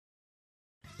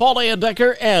Paul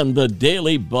Decker and the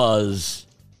Daily Buzz.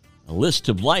 A list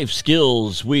of life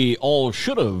skills we all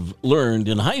should have learned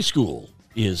in high school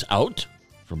is out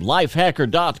from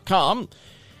lifehacker.com.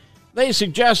 They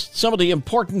suggest some of the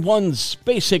important ones: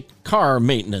 basic car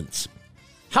maintenance,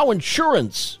 how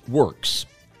insurance works,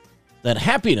 that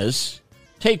happiness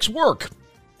takes work,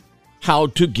 how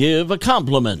to give a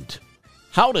compliment,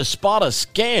 how to spot a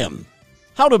scam,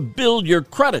 how to build your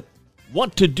credit,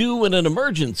 what to do in an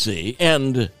emergency,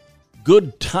 and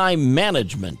good time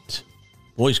management.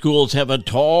 Boy, schools have a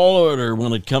tall order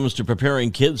when it comes to preparing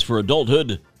kids for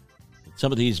adulthood.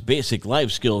 Some of these basic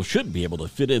life skills should be able to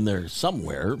fit in there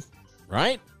somewhere,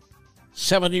 right?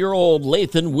 70-year-old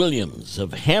Lathan Williams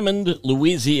of Hammond,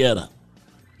 Louisiana,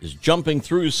 is jumping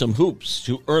through some hoops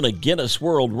to earn a Guinness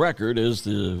World Record as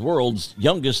the world's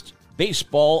youngest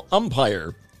baseball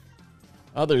umpire.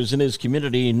 Others in his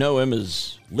community know him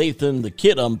as Lathan the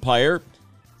Kid Umpire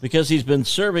because he's been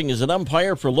serving as an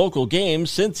umpire for local games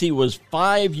since he was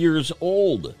 5 years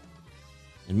old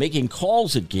and making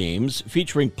calls at games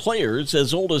featuring players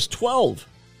as old as 12.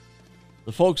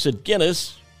 The folks at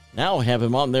Guinness now have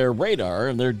him on their radar,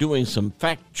 and they're doing some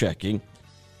fact-checking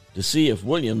to see if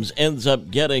Williams ends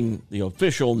up getting the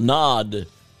official nod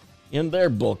in their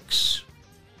books.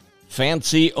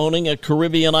 Fancy owning a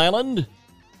Caribbean island?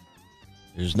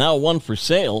 There's now one for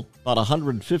sale, about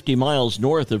 150 miles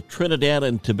north of Trinidad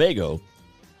and Tobago.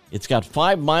 It's got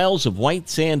 5 miles of white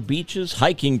sand beaches,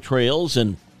 hiking trails,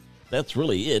 and that's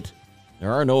really it.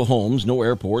 There are no homes, no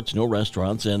airports, no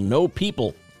restaurants, and no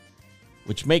people,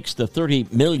 which makes the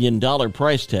 $30 million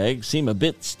price tag seem a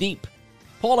bit steep.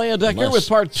 Paul Decker with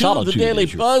part 2 of the Daily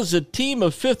Buzz. A team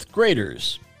of 5th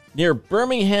graders near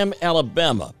Birmingham,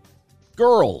 Alabama.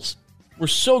 Girls were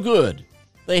so good,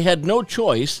 they had no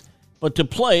choice but to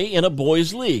play in a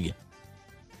boys' league.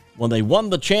 When they won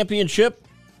the championship,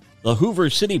 the Hoover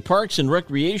City Parks and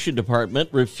Recreation Department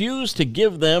refused to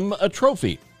give them a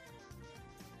trophy.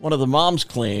 One of the moms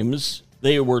claims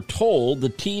they were told the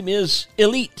team is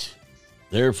elite,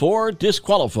 therefore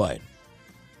disqualified.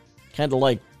 Kind of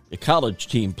like a college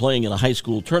team playing in a high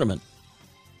school tournament.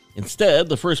 Instead,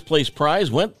 the first place prize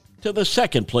went to the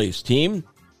second place team.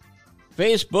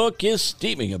 Facebook is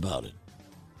steaming about it.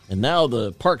 And now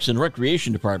the Parks and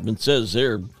Recreation Department says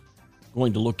they're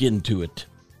going to look into it.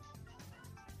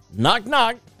 Knock,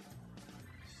 knock.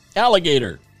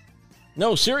 Alligator.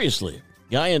 No, seriously.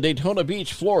 Guy in Daytona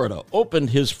Beach, Florida,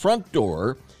 opened his front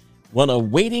door when a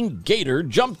waiting gator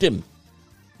jumped him.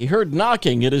 He heard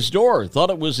knocking at his door, thought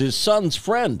it was his son's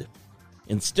friend.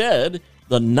 Instead,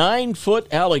 the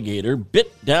 9-foot alligator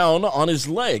bit down on his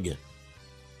leg.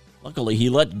 Luckily, he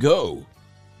let go.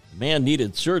 The man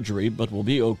needed surgery, but will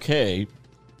be okay.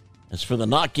 As for the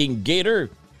knocking gator,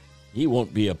 he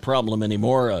won't be a problem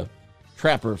anymore. A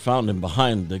trapper found him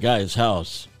behind the guy's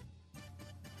house.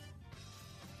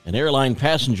 An airline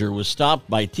passenger was stopped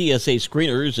by TSA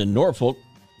screeners in Norfolk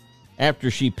after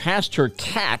she passed her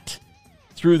cat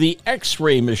through the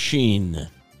X-ray machine.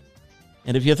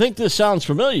 And if you think this sounds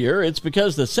familiar, it's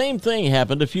because the same thing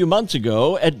happened a few months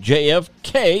ago at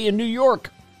JFK in New York.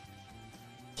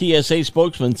 TSA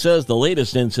spokesman says the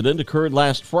latest incident occurred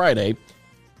last Friday.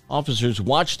 Officers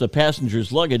watched the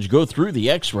passenger's luggage go through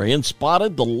the X-ray and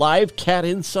spotted the live cat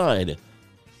inside.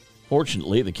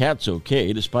 Fortunately, the cat's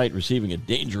okay, despite receiving a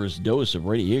dangerous dose of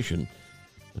radiation.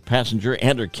 The passenger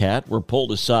and her cat were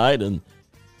pulled aside and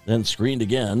then screened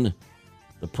again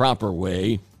the proper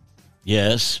way.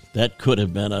 Yes, that could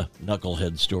have been a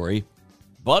knucklehead story.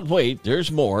 But wait,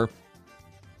 there's more.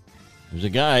 There's a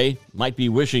guy might be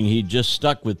wishing he'd just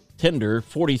stuck with Tinder.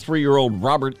 43-year-old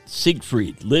Robert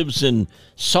Siegfried lives in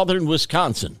southern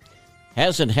Wisconsin.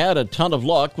 Hasn't had a ton of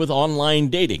luck with online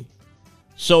dating.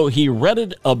 So he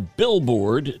rented a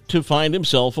billboard to find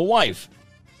himself a wife.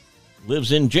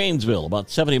 Lives in Janesville, about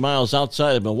 70 miles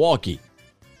outside of Milwaukee.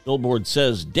 Billboard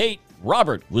says, date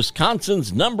Robert,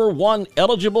 Wisconsin's #1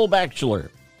 eligible bachelor.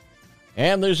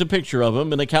 And there's a picture of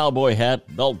him in a cowboy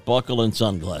hat, belt buckle, and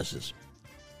sunglasses.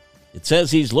 It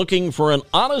says he's looking for an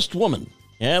honest woman,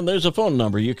 and there's a phone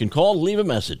number you can call to leave a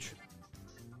message.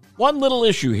 One little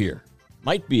issue here.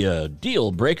 Might be a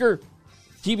deal breaker.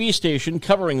 TV station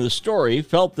covering the story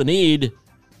felt the need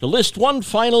to list one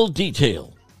final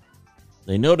detail.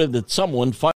 They noted that someone